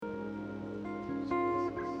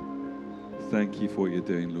thank you for what you're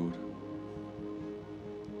doing, Lord.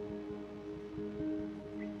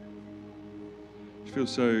 I feel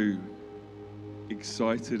so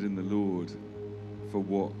excited in the Lord for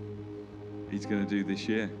what He's going to do this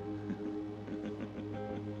year.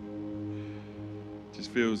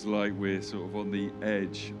 Just feels like we're sort of on the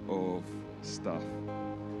edge of stuff.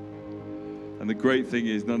 And the great thing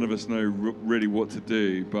is none of us know really what to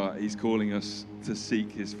do, but He's calling us to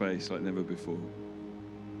seek His face like never before.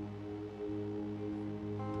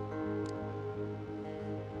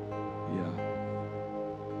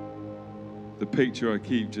 The picture I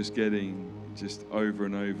keep just getting just over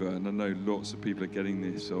and over, and I know lots of people are getting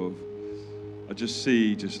this, of I just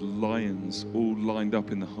see just lions all lined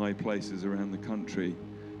up in the high places around the country.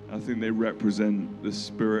 I think they represent the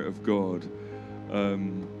Spirit of God,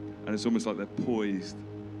 and it's almost like they're poised,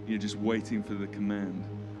 just waiting for the command.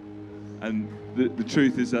 And the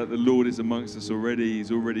truth is that the Lord is amongst us already.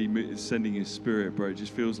 He's already sending His Spirit, bro. It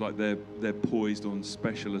just feels like they're poised on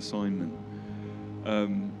special assignment.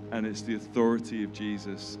 And it's the authority of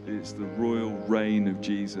Jesus. It's the royal reign of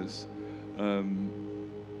Jesus. I don't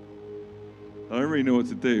really know what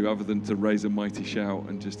to do other than to raise a mighty shout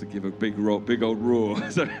and just to give a big old roar.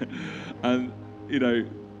 And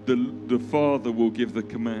the Father will give the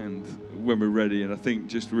command when we're ready. And I think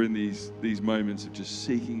just we're in these moments of just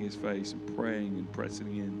seeking His face and praying and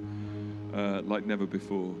pressing in like never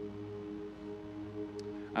before.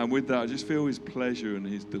 And with that, I just feel His pleasure and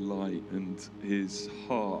His delight and His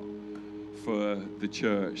heart for the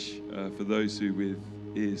church, for those who with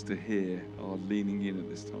ears to hear are leaning in at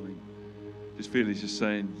this time. Just feel He's just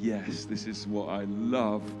saying, yes, this is what I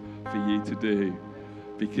love for you to do.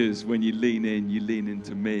 Because when you lean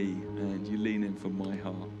into me and you lean in for my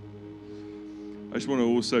heart. I just want to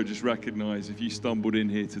also just recognize if you stumbled in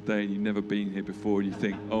here today and you've never been here before and you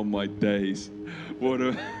think, oh my days,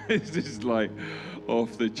 it's just like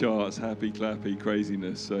off the charts, happy clappy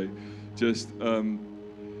craziness. So just,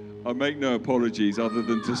 I make no apologies other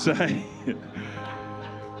than to say,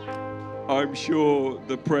 I'm sure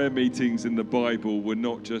the prayer meetings in the Bible were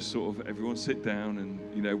not just sort of everyone sit down and,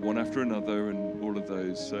 one after another and all of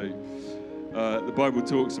those. So the Bible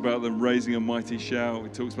talks about them raising a mighty shout.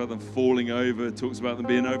 It talks about them falling over. It talks about them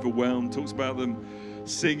being overwhelmed. It talks about them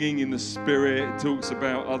singing in the Spirit. It talks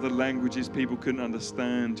about other languages people couldn't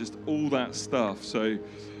understand, just all that stuff. So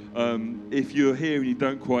if you're here and you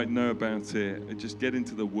don't quite know about it, just get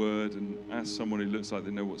into the Word and ask someone who looks like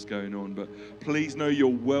they know what's going on. But please know you're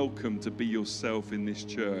welcome to be yourself in this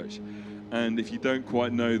church. And if you don't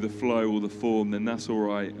quite know the flow or the form, then that's all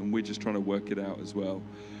right. And we're just trying to work it out as well.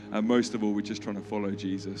 And most of all, we're just trying to follow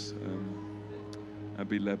Jesus and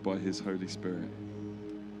be led by His Holy Spirit.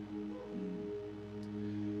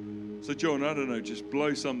 So John, I don't know, just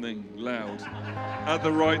blow something loud at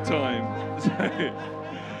the right time.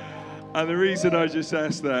 And the reason I just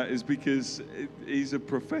asked that is because he's a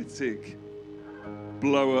prophetic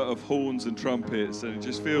blower of horns and trumpets, and it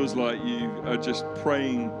just feels like you are just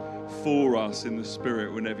praying for us in the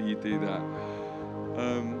Spirit whenever you do that.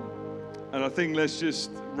 And I think let's just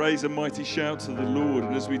raise a mighty shout to the Lord.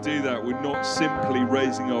 And as we do that, we're not simply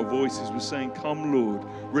raising our voices. We're saying, come, Lord,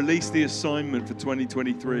 release the assignment for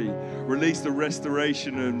 2023. Release the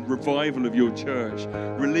restoration and revival of your church.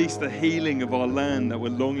 Release the healing of our land that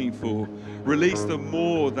we're longing for. Release the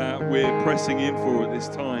more that we're pressing in for at this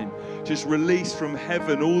time. Just release from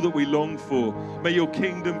heaven all that we long for. May your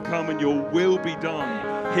kingdom come and your will be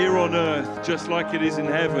done here on earth, just like it is in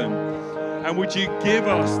heaven. And would you give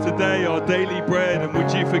us today our daily bread, and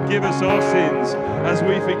would you forgive us our sins as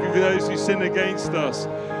we forgive those who sin against us?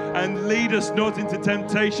 And lead us not into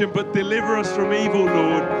temptation, but deliver us from evil,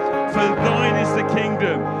 Lord. For thine is the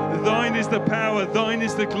kingdom, thine is the power, thine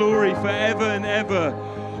is the glory forever and ever.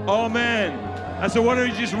 Amen. And so why don't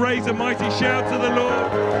you just raise a mighty shout to the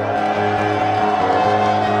Lord?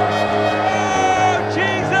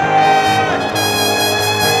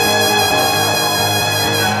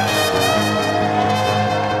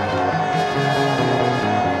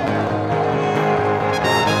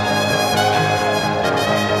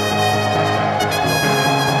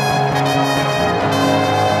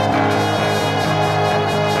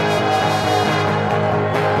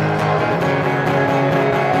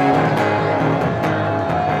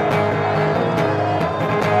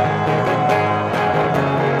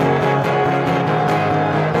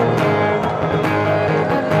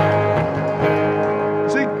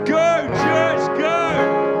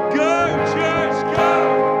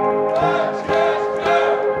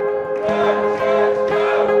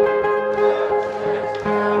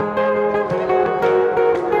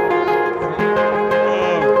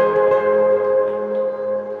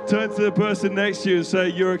 to the person next to you and say,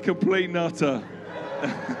 you're a complete nutter.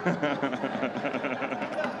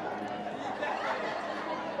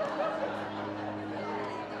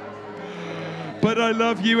 But I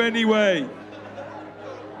love you anyway.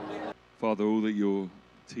 Father, all that you're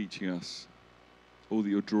teaching us, all that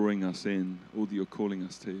you're drawing us in, all that you're calling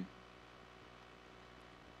us to,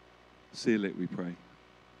 seal it, we pray.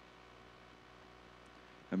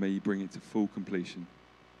 And may you bring it to full completion.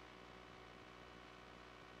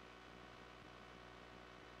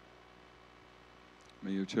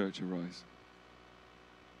 May your church arise.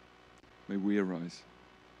 May we arise.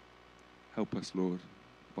 Help us, Lord,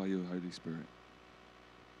 by your Holy Spirit.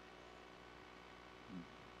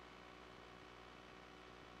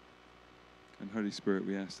 And Holy Spirit,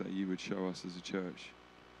 we ask that you would show us as a church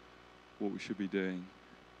what we should be doing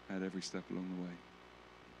at every step along the way.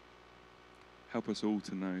 Help us all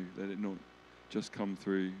to know that it not just come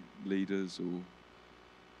through leaders or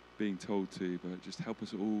being told to, but just help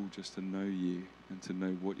us all just to know you and to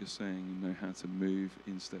know what you're saying and know how to move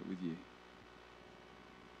in step with you.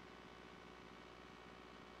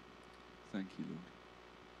 Thank you, Lord.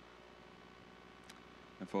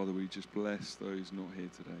 And Father, we just bless those not here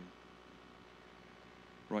today.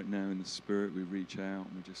 Right now in the Spirit, we reach out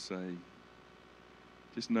and we just say,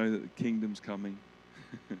 just know that the kingdom's coming.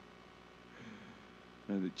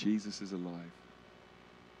 Know that Jesus is alive.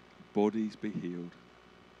 Bodies be healed.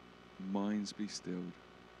 Minds be stilled.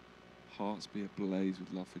 Hearts be ablaze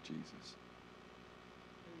with love for Jesus.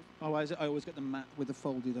 I always get the mat with the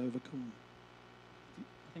folded over corner.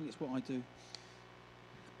 I think it's what I do.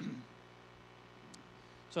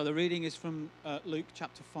 So the reading is from Luke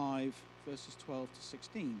chapter 5, verses 12 to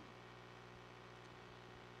 16.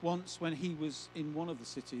 Once when he was in one of the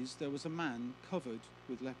cities, there was a man covered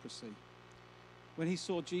with leprosy. When he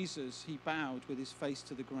saw Jesus, he bowed with his face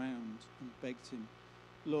to the ground and begged him,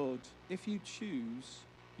 "Lord, if you choose,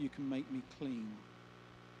 you can make me clean."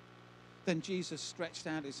 Then Jesus stretched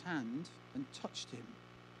out his hand and touched him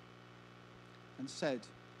and said,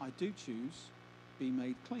 "I do choose, be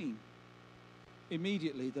made clean."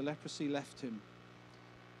 Immediately the leprosy left him,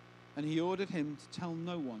 and he ordered him to tell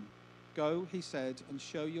no one. "Go," he said, "and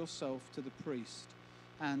show yourself to the priest,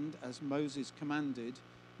 and, as Moses commanded,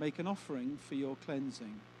 make an offering for your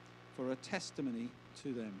cleansing, for a testimony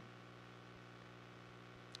to them."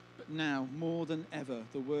 But now, more than ever,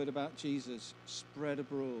 the word about Jesus spread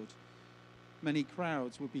abroad. Many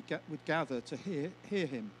crowds would gather to hear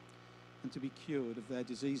him and to be cured of their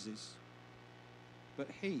diseases. But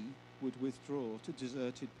he would withdraw to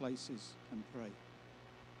deserted places and pray.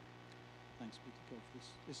 Thanks be to God for this.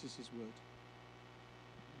 This is his word.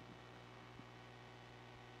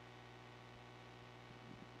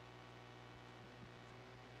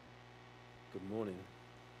 Good morning.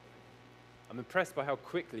 I'm impressed by how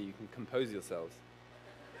quickly you can compose yourselves.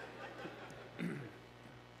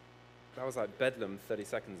 That was like Bedlam 30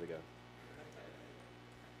 seconds ago.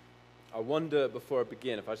 I wonder, before I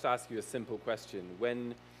begin, if I just ask you a simple question.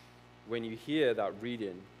 When you hear that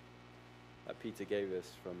reading that Peter gave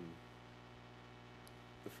us from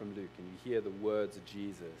Luke, and you hear the words of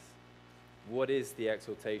Jesus, what is the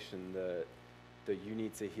exhortation that you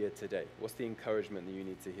need to hear today? What's the encouragement that you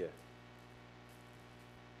need to hear?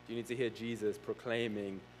 Do you need to hear Jesus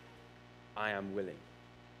proclaiming, "I am willing"?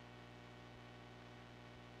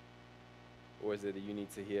 Or is it that you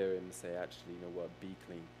need to hear him say, actually, you know what, be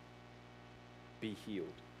clean, be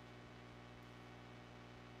healed?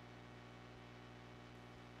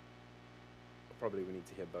 Or probably we need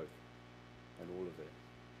to hear both and all of it.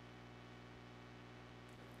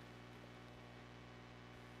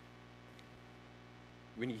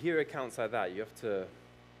 When you hear accounts like that, you have to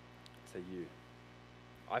say you.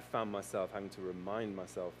 I found myself having to remind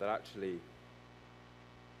myself that actually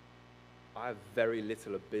I have very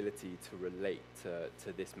little ability to relate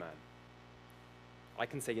to this man. I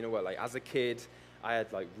can say, you know what, like as a kid, I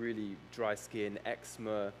had like really dry skin,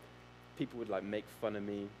 eczema. People would like make fun of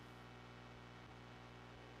me.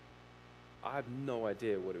 I have no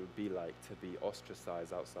idea what it would be like to be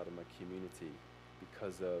ostracized outside of my community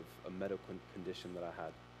because of a medical condition that I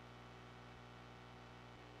had.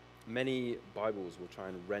 Many Bibles will try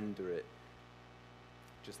and render it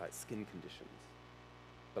just like skin conditions.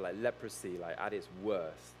 But like leprosy, like at its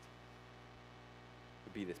worst,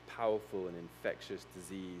 would be this powerful and infectious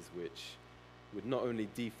disease which would not only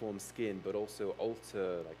deform skin, but also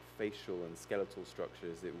alter like facial and skeletal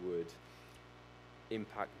structures. It would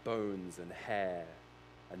impact bones and hair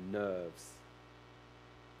and nerves.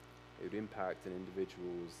 It would impact an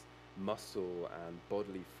individual's muscle and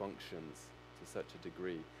bodily functions to such a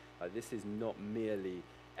degree. This is not merely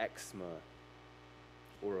eczema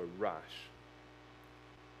or a rash.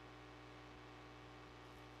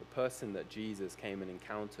 The person that Jesus came and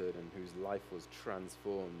encountered and whose life was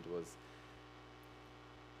transformed was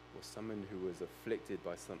someone who was afflicted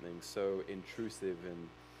by something so intrusive and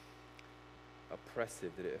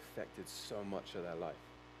oppressive that it affected so much of their life.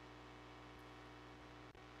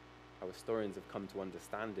 How historians have come to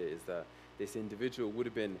understand it is that this individual would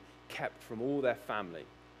have been kept from all their family,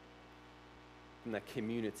 from their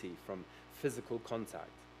community, from physical contact.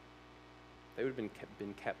 They would have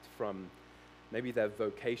been kept from maybe their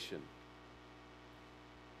vocation.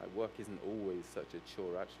 Like, work isn't always such a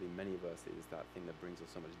chore. Actually, many of us, it is that thing that brings us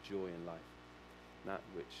so much joy in life. And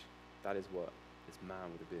that is what this man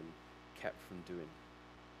would have been kept from doing.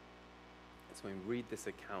 And so when we read this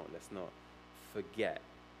account, let's not forget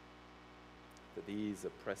that these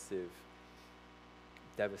oppressive,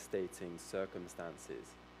 devastating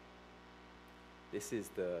circumstances, this is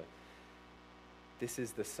the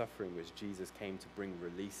suffering which Jesus came to bring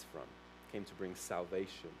release from, came to bring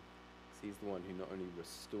salvation. He's the one who not only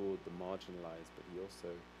restored the marginalized, but he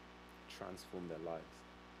also transformed their lives.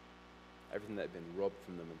 Everything that had been robbed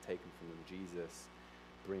from them and taken from them, Jesus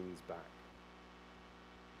brings back.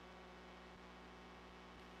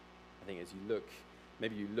 I think as you look,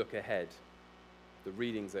 maybe you look ahead, the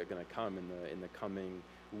readings that are going to come in the coming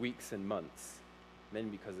weeks and months,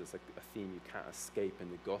 mainly because it's a theme you can't escape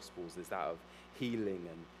in the Gospels, is that of healing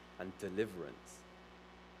and deliverance.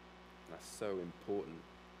 And that's so important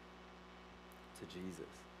to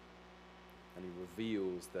Jesus. And he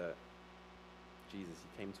reveals that he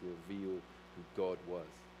came to reveal who God was.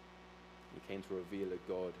 He came to reveal a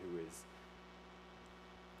God who is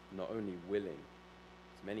not only willing,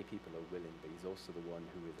 as many people are willing, but he's also the one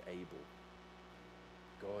who is able.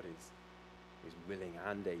 God is willing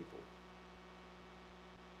and able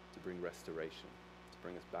to bring restoration, to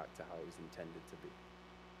bring us back to how it was intended to be.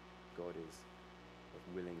 God is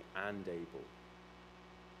willing and able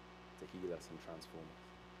to heal us and transform us.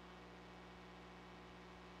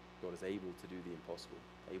 God is able to do the impossible,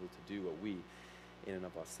 able to do what we, in and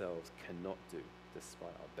of ourselves, cannot do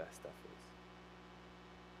despite our best efforts.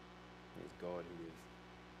 It's God who is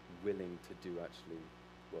willing to do actually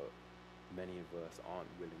what many of us aren't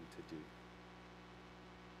willing to do.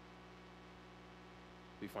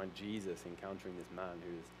 We find Jesus encountering this man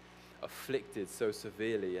who is afflicted so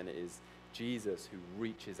severely, and it is Jesus who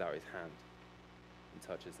reaches out his hand and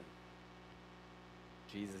touches him.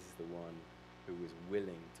 Jesus is the one who is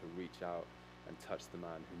willing to reach out and touch the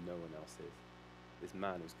man who no one else is. This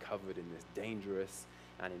man who's covered in this dangerous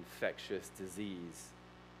and infectious disease.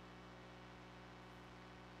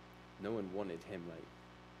 No one wanted him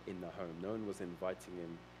in the home. No one was inviting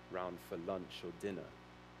him round for lunch or dinner.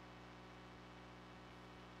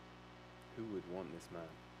 Who would want this man?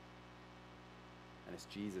 And it's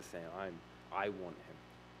Jesus saying, I want him.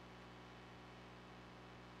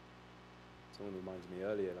 Someone reminded me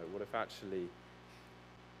earlier, what if actually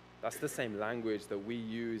that's the same language that we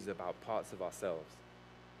use about parts of ourselves?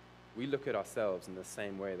 We look at ourselves in the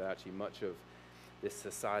same way that actually much of this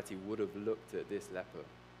society would have looked at this leper.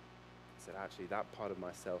 Said, actually, that part of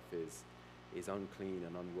myself is unclean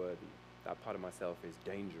and unworthy. That part of myself is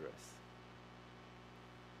dangerous.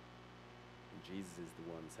 And Jesus is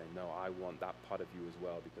the one saying, no, I want that part of you as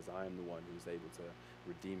well, because I am the one who is able to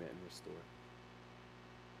redeem it and restore it.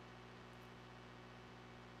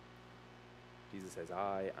 Jesus says,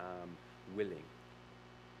 I am willing,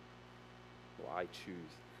 or I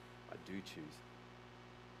choose, I do choose.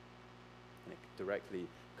 And it directly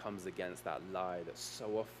comes against that lie that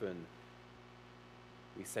so often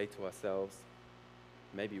we say to ourselves,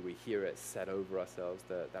 maybe we hear it said over ourselves,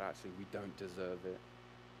 that actually we don't deserve it.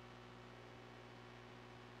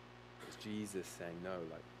 It's Jesus saying, no,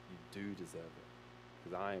 you do deserve it,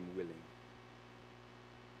 because I am willing.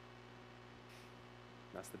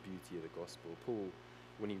 That's the beauty of the gospel. Paul,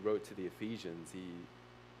 when he wrote to the Ephesians, he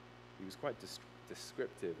was quite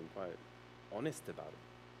descriptive and quite honest about it.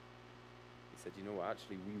 He said, you know what,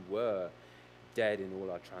 actually we were dead in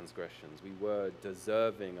all our transgressions. We were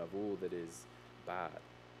deserving of all that is bad.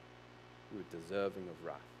 We were deserving of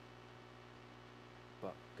wrath.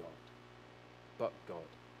 But God.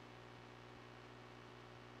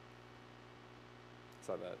 It's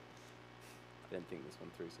like that. I didn't think this one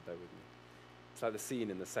through, so bear with me. It's like the scene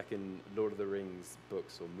in the second Lord of the Rings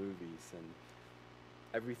books or movies, and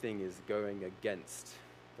everything is going against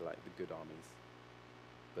the good armies.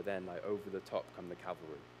 But then over the top come the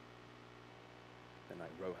cavalry. Then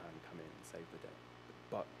Rohan come in and save the day.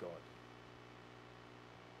 But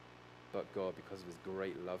God, because of his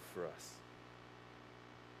great love for us,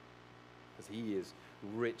 because he is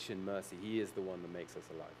rich in mercy. He is the one that makes us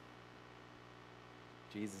alive.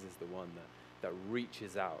 Jesus is the one that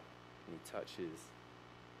reaches out and he touches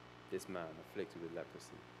this man afflicted with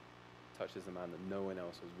leprosy, touches a man that no one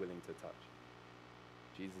else was willing to touch.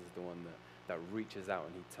 Jesus is the one that reaches out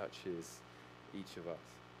and he touches each of us.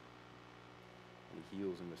 And he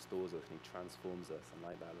heals and restores us and he transforms us. And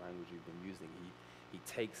like that language we've been using, he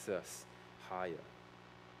takes us higher.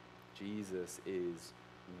 Jesus is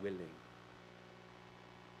willing.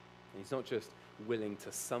 And he's not just willing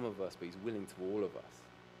to some of us, but he's willing to all of us.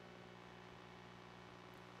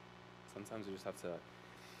 Sometimes we just have to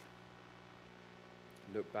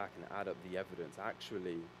look back and add up the evidence.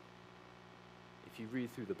 Actually, if you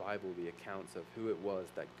read through the Bible, the accounts of who it was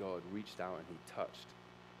that God reached out and he touched,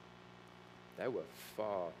 there were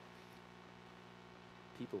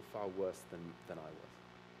people far worse than I was.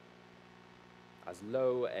 As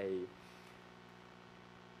low an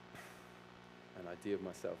idea of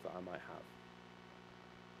myself that I might have,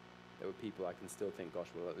 there were people I can still think, gosh,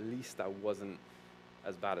 well, at least I wasn't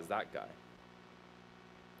as bad as that guy.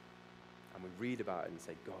 And we read about it and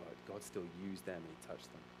say, God still used them and he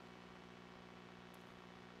touched them.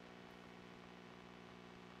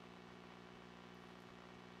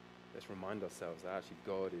 Let's remind ourselves that actually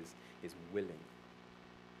God is willing.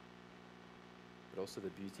 But also the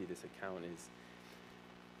beauty of this account is,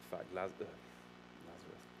 in fact, Lazarus.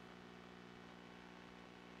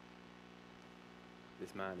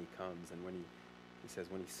 This man, he comes, and when he says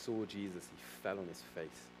when he saw Jesus, he fell on his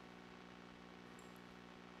face.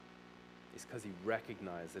 It's because he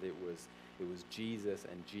recognized that it was Jesus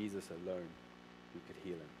and Jesus alone who could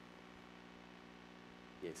heal him.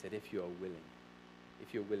 Yeah, he said, if you are willing,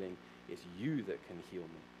 it's you that can heal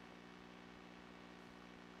me.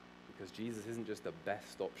 Because Jesus isn't just the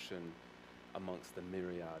best option amongst the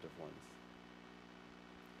myriad of ones.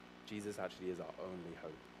 Jesus actually is our only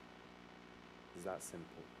hope. It's that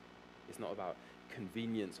simple. It's not about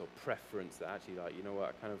convenience or preference that actually, like, you know what,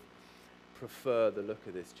 I kind of prefer the look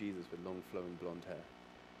of this Jesus with long flowing blonde hair.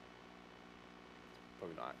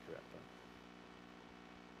 Probably not accurate, but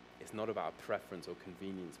it's not about preference or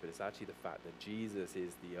convenience, but it's actually the fact that Jesus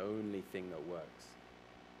is the only thing that works.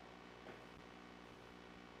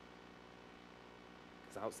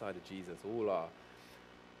 Because outside of Jesus, all our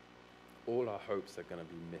hopes are going to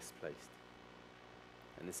be misplaced.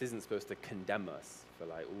 And this isn't supposed to condemn us for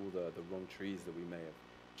like all the wrong trees that we may have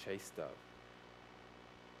chased up.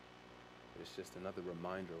 But it's just another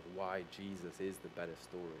reminder of why Jesus is the better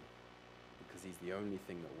story. Because he's the only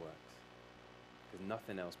thing that works. Because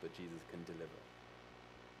nothing else but Jesus can deliver.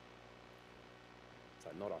 It's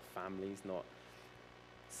like not our families, not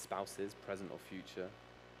spouses, present or future.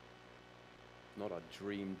 Not our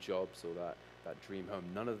dream jobs or that dream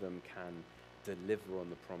home. None of them can deliver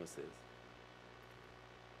on the promises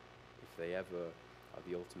if they ever are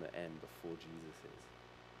the ultimate end before Jesus is.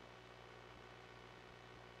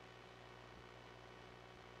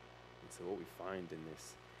 And so what we find in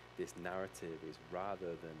this narrative is rather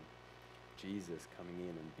than Jesus coming in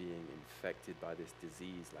and being infected by this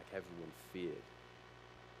disease like everyone feared,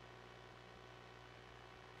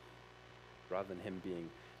 rather than him being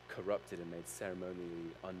corrupted and made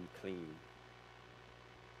ceremonially unclean,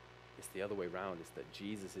 it's the other way around. It's that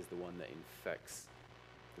Jesus is the one that infects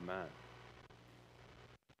the man.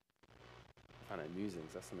 I find it amusing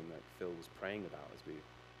because that's something that Phil was praying about as we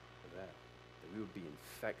were there, that we would be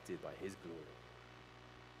infected by his glory.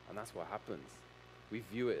 And that's what happens. We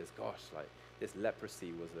view it as, gosh, like this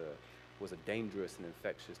leprosy was a dangerous and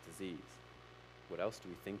infectious disease. What else do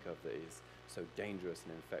we think of that is so dangerous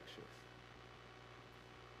and infectious?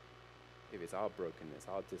 If it's our brokenness,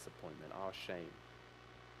 our disappointment, our shame,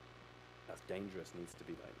 that's dangerous, needs to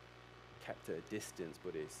be like kept at a distance,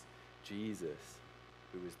 but it's Jesus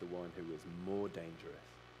who is the one who is more dangerous.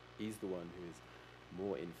 He's the one who is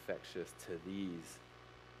more infectious to these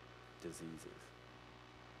diseases.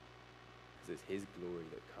 Because it's his glory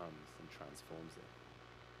that comes and transforms it.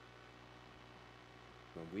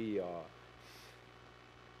 When we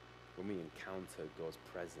encounter God's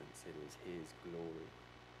presence, it is his glory,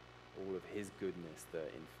 all of his goodness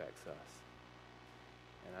that infects us.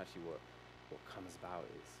 And actually what comes about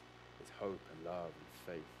is hope and love and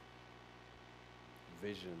faith,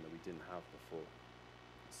 vision that we didn't have before,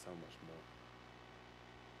 and so much more.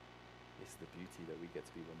 It's the beauty that we get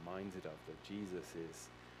to be reminded of, that Jesus is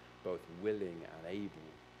both willing and able.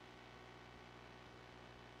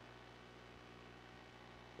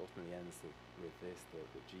 Ultimately ends with this,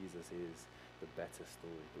 that Jesus is the better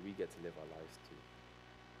story that we get to live our lives to.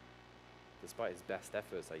 Despite his best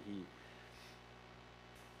efforts, like he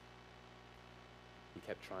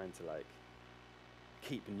kept trying to like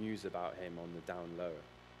keep news about him on the down low.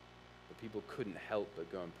 But people couldn't help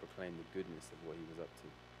but go and proclaim the goodness of what he was up to.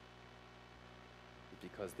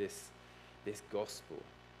 Because this gospel,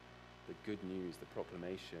 the good news, the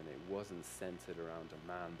proclamation, it wasn't centered around a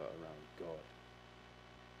man but around God.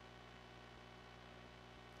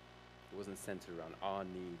 It wasn't centered around our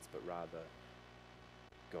needs but rather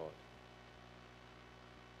God.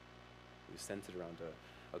 It was centered around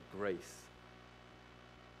a grace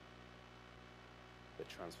that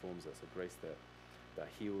transforms us, a grace that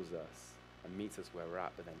heals us and meets us where we're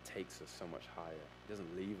at, but then takes us so much higher. It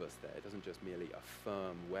doesn't leave us there. It doesn't just merely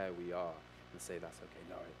affirm where we are and say that's okay.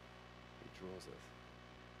 No, it draws us.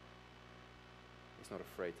 It's not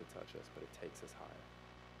afraid to touch us, but it takes us higher.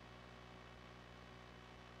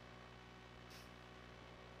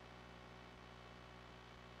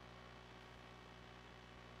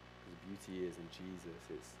 Because the beauty is in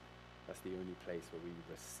Jesus, that's the only place where we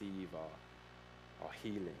receive our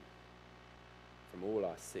healing from all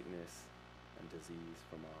our sickness and disease,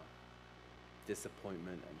 from our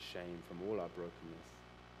disappointment and shame, from all our brokenness,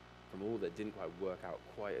 from all that didn't quite work out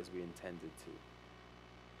quite as we intended to.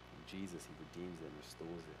 In Jesus, he redeems it and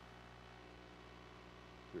restores it.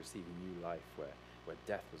 We receive a new life where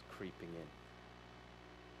death was creeping in.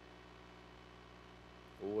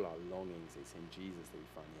 All our longings, it's in Jesus that we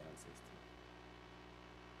find the answers to.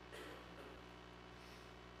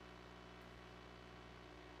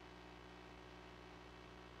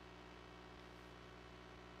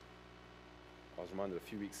 I was reminded a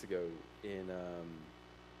few weeks ago in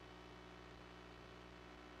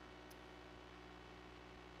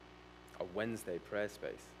a Wednesday prayer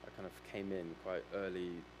space. I kind of came in quite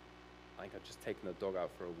early. I think I'd just taken the dog out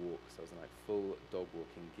for a walk, so I was in like full dog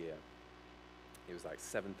walking gear. It was like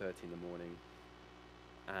 7:30 in the morning,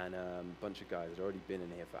 and a bunch of guys had already been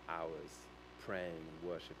in here for hours praying and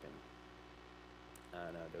worshiping.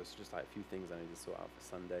 And there was just like a few things I needed to sort out for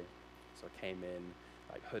Sunday. So I came in,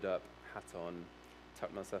 like hood up, hat on,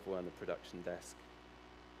 tucked myself away on the production desk.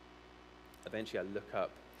 Eventually I look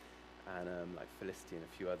up and like Felicity and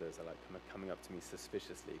a few others are like coming up to me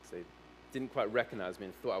suspiciously because they didn't quite recognize me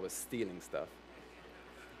and thought I was stealing stuff.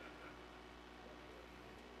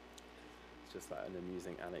 It's just like an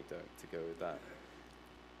amusing anecdote to go with that.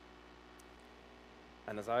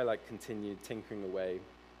 And as I like continued tinkering away,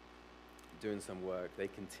 doing some work, they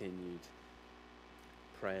continued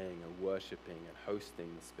praying and worshiping and hosting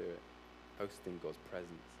the Spirit, hosting God's presence.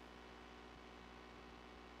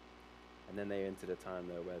 And then they entered a time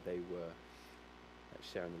there where they were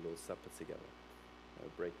sharing the Lord's Supper together. They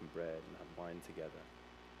were breaking bread and had wine together.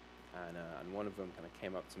 And one of them kind of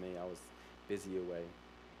came up to me. I was busy away.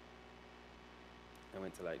 I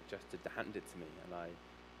went to just to hand it to me, and I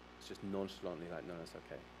was just nonchalantly like, no, it's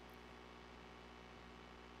okay.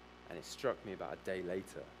 And it struck me about a day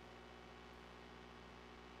later.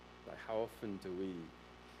 Like, how often do we,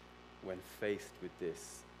 when faced with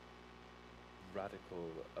this radical,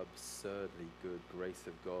 absurdly good grace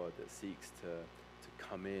of God that seeks to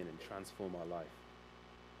come in and transform our life,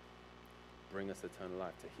 bring us eternal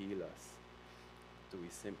life, to heal us, do we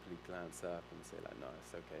simply glance up and say like, no,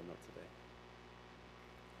 it's okay, not today?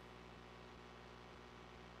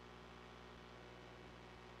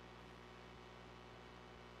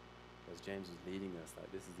 As James was leading us,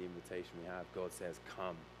 like, this is the invitation we have. God says,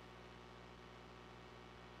 come.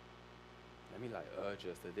 Let me urge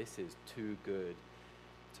us that this is too good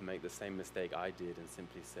to make the same mistake I did and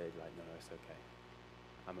simply say no, it's okay.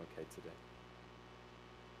 I'm okay today.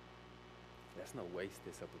 Let's not waste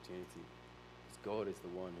this opportunity, because God is the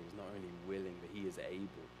one who is not only willing, but he is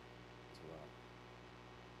able as well.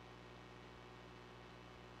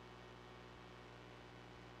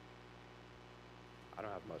 I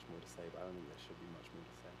don't have much more to say, but I don't think there should be much more to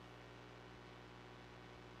say.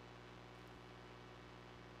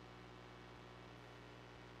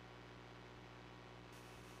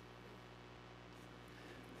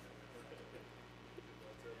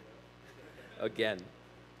 Again,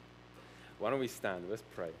 why don't we stand? Let's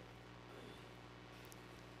pray.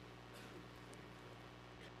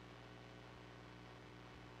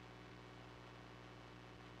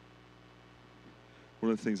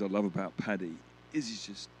 One of the things I love about Paddy is he's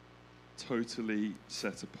just totally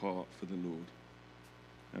set apart for the Lord.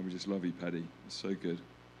 And we just love you, Paddy. It's so good.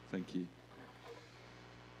 Thank you.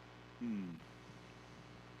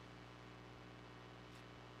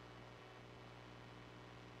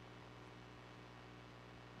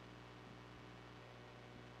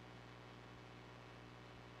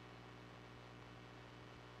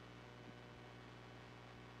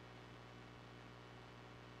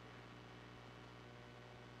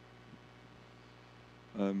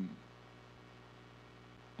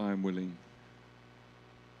 I am willing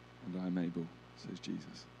and I am able, says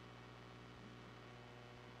Jesus.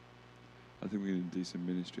 I think we're going to do some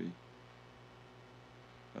ministry.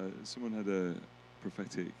 Someone had a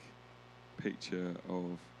prophetic picture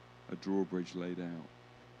of a drawbridge laid out,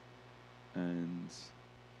 and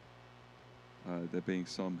there being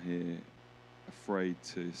some here afraid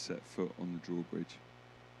to set foot on the drawbridge.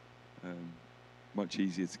 Much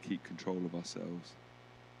easier to keep control of ourselves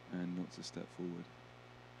and not to step forward.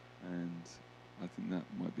 And I think that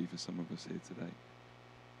might be for some of us here today.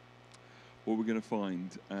 What we're going to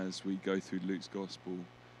find as we go through Luke's Gospel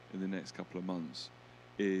in the next couple of months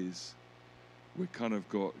is we've kind of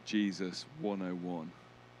got Jesus 101.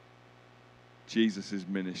 Jesus'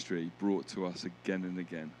 ministry brought to us again and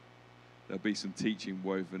again. There'll be some teaching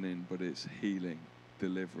woven in, but it's healing,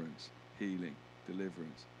 deliverance, healing,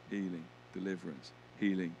 deliverance, healing, deliverance,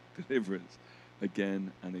 healing, deliverance,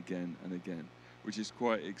 again and again and again, which is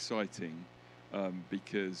quite exciting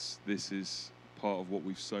because this is part of what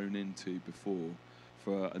we've sown into before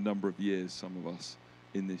for a number of years, some of us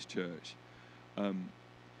in this church.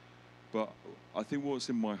 But I think what's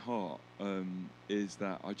in my heart is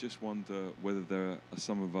that I just wonder whether there are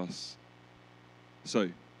some of us. So,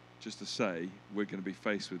 just to say, we're going to be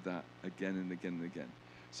faced with that again and again and again.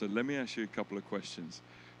 So let me ask you a couple of questions.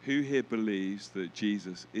 Who here believes that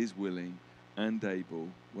Jesus is willing and able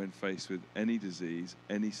when faced with any disease,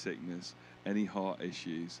 any sickness, any heart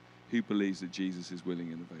issues? Who believes that Jesus is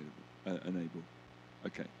willing and available and able?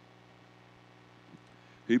 Okay.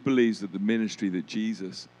 Who believes that the ministry that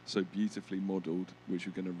Jesus so beautifully modeled, which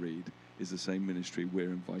we're going to read, is the same ministry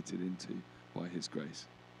we're invited into by his grace?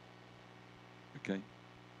 Okay.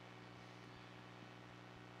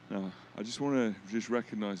 Now, I just want to just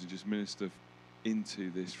recognize and just minister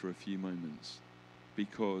into this for a few moments,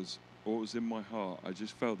 because what was in my heart, I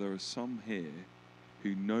just felt there are some here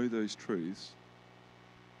who know those truths,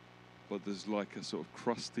 but there's like a sort of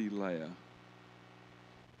crusty layer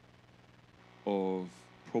of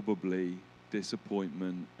probably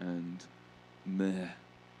disappointment and meh,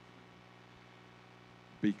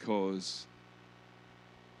 because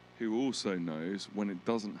who also knows when it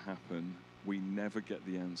doesn't happen, we never get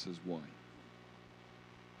the answers why.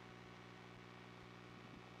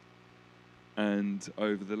 And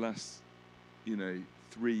over the last,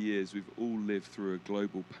 3 years, we've all lived through a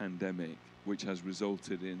global pandemic, which has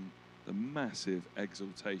resulted in the massive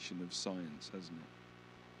exaltation of science, hasn't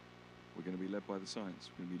it? We're going to be led by the science.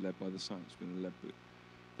 We're going to be led by the science. We're going to be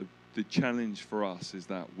led. The challenge for us is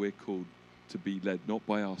that we're called to be led not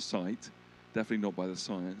by our sight, definitely not by the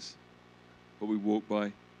science, but we walk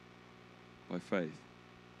by faith.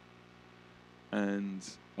 And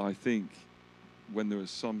I think when there are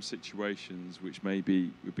some situations which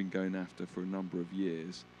maybe we've been going after for a number of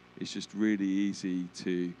years, it's just really easy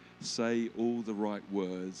to say all the right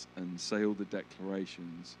words and say all the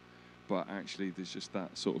declarations, but actually there's just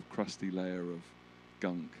that sort of crusty layer of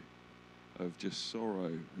gunk, of just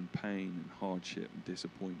sorrow and pain and hardship and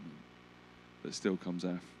disappointment that still comes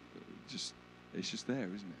after. It's just there,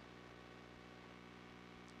 isn't it?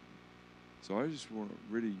 So I just want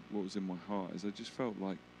really, what was in my heart is I just felt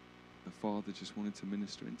like the Father just wanted to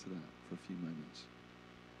minister into that for a few moments.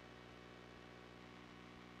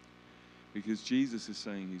 Because Jesus is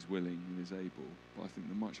saying he's willing and is able, but I think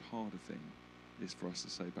the much harder thing is for us to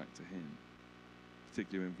say back to him,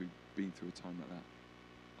 particularly when we've been through a time like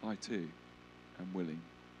that. I too am willing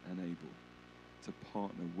and able to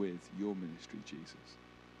partner with your ministry, Jesus,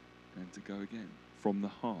 and to go again from the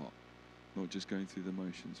heart, not just going through the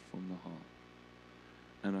motions, from the heart.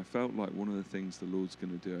 And I felt like one of the things the Lord's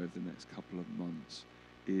going to do over the next couple of months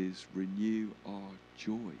is renew our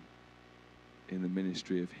joy in the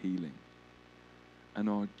ministry of healing. And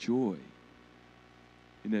our joy,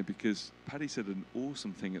 because Paddy said an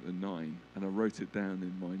awesome thing at the 9, and I wrote it down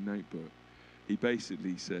in my notebook. He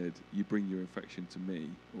basically said, you bring your infection to me,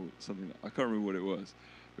 or something I can't remember what it was,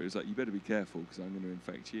 but it was like, you better be careful because I'm going to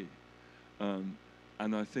infect you.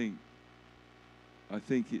 And I think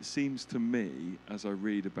it seems to me, as I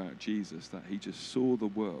read about Jesus, that he just saw the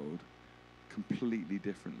world completely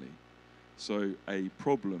differently. So a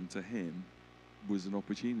problem to him was an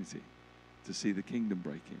opportunity to see the kingdom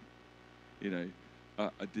breaking.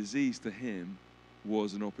 A disease to him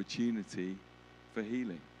was an opportunity for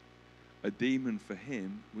healing. A demon for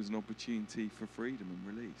him was an opportunity for freedom and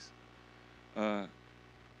release.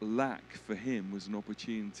 Lack for him was an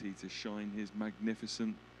opportunity to shine his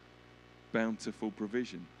magnificent, bountiful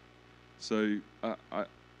provision. So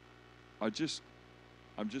I'm just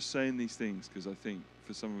saying these things because I think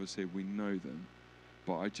for some of us here we know them,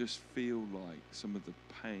 but I just feel like some of the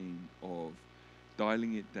pain of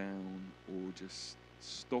dialing it down or just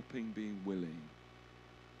stopping being willing.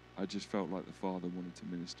 I just felt like the Father wanted to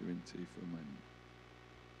minister into for a moment.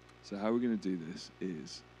 So how we're going to do this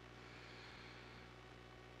is,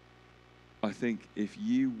 I think if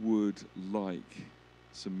you would like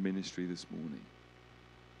some ministry this morning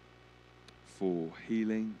for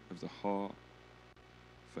healing of the heart,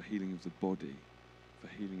 for healing of the body, for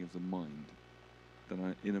healing of the mind,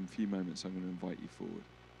 then in a few moments I'm going to invite you forward.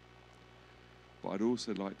 But I'd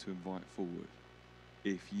also like to invite forward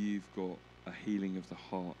if you've got a healing of the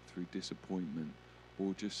heart through disappointment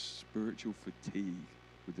or just spiritual fatigue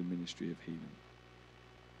with the ministry of healing.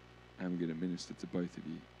 I'm going to minister to both of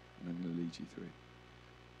you, and I'm going to lead you through.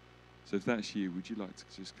 So if that's you, would you like to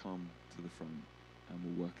just come to the front and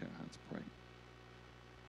we'll work out how to pray?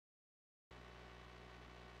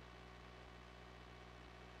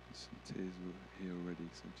 There's some tears here already,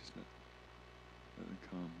 so just let them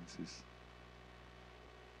come. This is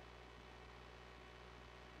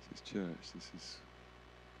church. This is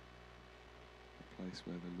a place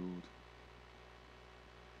where the Lord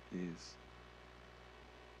is.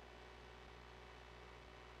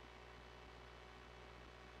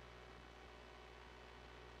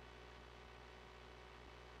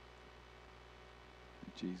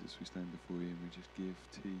 Jesus, we stand before you and we just give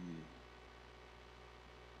to you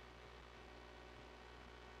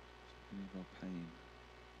any of our pain,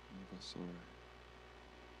 any of our sorrow,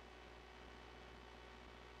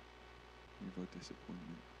 any of our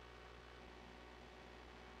disappointment,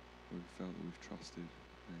 where we felt that we've trusted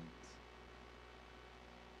and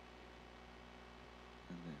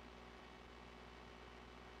then.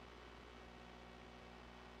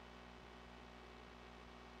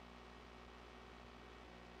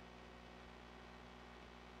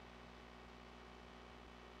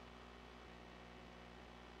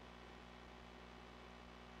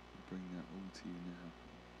 Bring that all to you now.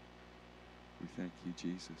 We thank you,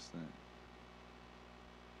 Jesus, that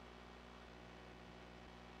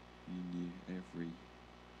you knew every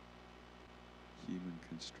human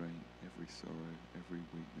constraint, every sorrow, every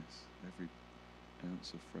weakness, every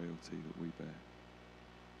ounce of frailty that we bear.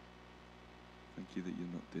 Thank you that you're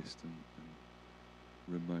not distant and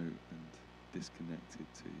remote and disconnected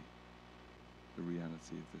to the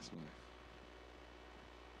reality of this life.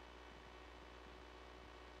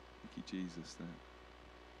 Thank you, Jesus, that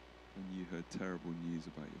when you heard terrible news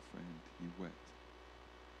about your friend, you wept.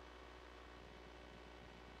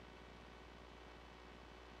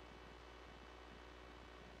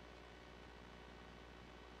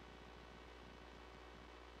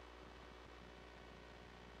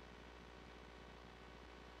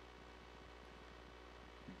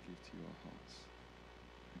 And give to you our hearts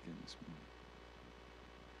again this morning.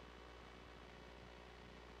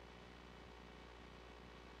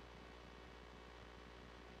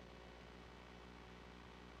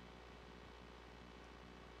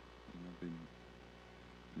 I've been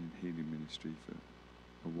in healing ministry for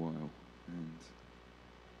a while, and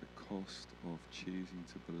the cost of choosing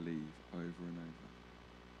to believe over and over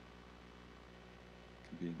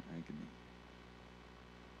can be an agony.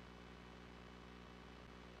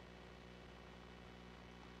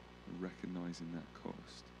 And recognizing that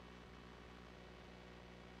cost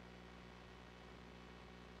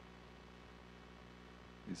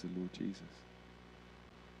is the Lord Jesus.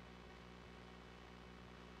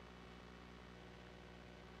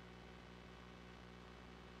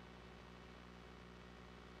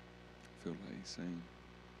 I feel like he's saying,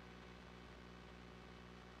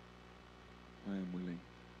 I am willing,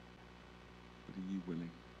 but are you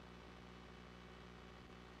willing?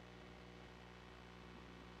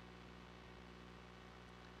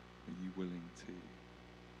 Are you willing to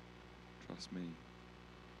trust me?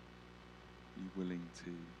 Are you willing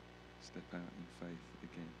to step out in faith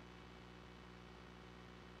again?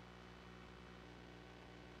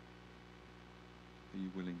 Are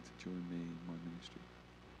you willing to join me in my ministry?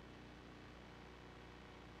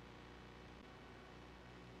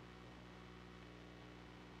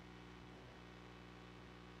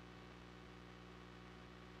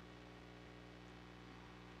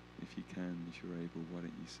 If you can, if you're able, why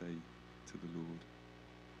don't you say to the Lord,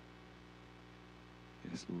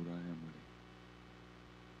 yes, Lord, I am willing.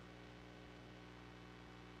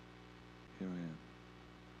 Here I am.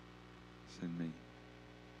 Send me.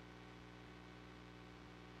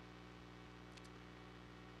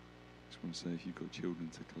 I just want to say, if you've got children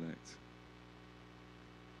to collect,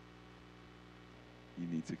 you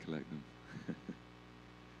need to collect them. I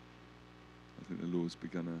think the Lord's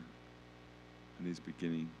begun and is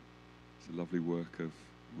beginning. It's a lovely work of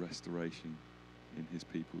restoration in his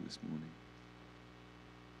people this morning.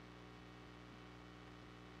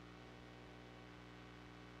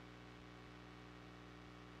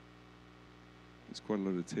 There's quite a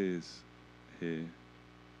lot of tears here.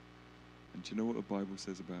 And do you know what the Bible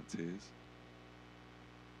says about tears?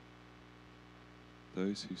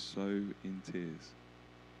 Those who sow in tears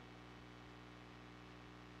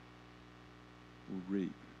will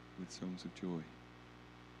reap with songs of joy.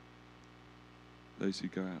 Those who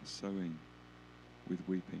go out sowing with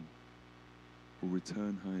weeping will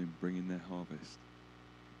return home bringing their harvest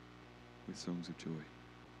with songs of joy.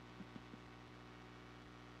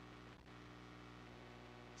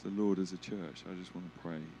 So Lord, as a church, I just want to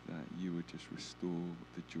pray that you would just restore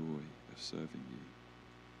the joy of serving you.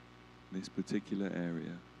 In this particular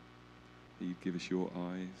area, that you'd give us your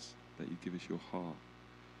eyes, that you'd give us your heart,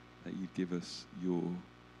 that you'd give us your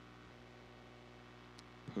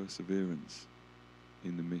perseverance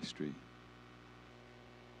in the mystery.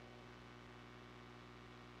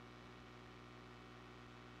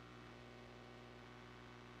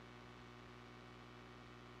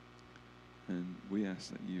 And we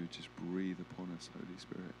ask that you would just breathe upon us, Holy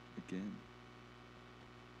Spirit, again.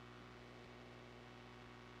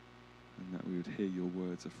 And that we would hear your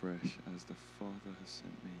words afresh. As the Father has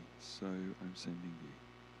sent me, so I'm sending you.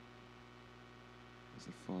 As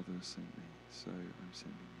the Father has sent me, so I'm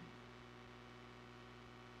sending you.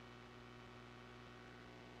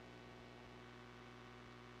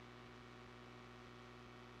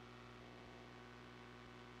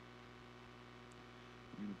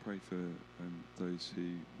 I'm going to pray for those who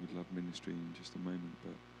would love ministry in just a moment,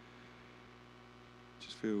 but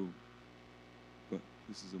just feel that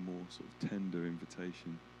this is a more sort of tender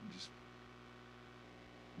invitation. Just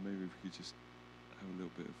maybe if we could just have a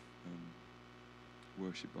little bit of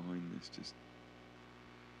worship behind this, just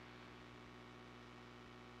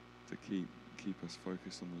to keep us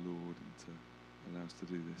focused on the Lord and to allow us to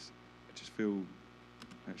do this. I just feel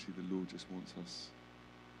actually the Lord just wants us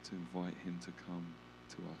to invite him to come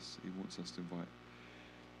to us. He wants us to invite,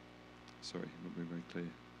 sorry, I'm not being very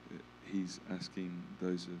clear. He's asking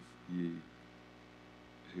those of you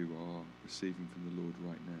who are receiving from the Lord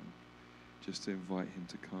right now, just to invite him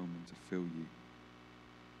to come and to fill you.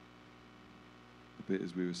 A bit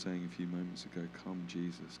as we were saying a few moments ago, come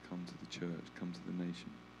Jesus, come to the church, come to the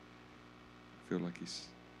nation. I feel like he's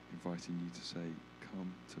inviting you to say,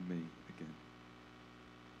 come to me again.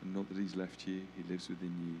 And not that he's left you, he lives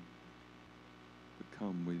within you. But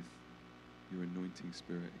come with your anointing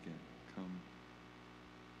spirit again. Come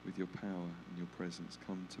with your power and your presence.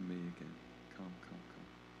 Come to me again. Come, come, come.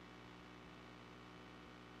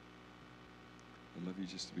 I'd love you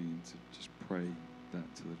just to begin to just pray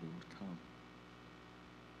that to the Lord. Come.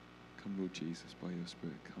 Come, Lord Jesus, by your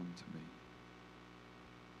Spirit, come to me.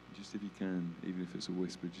 And just if you can, even if it's a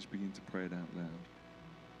whisper, just begin to pray it out loud.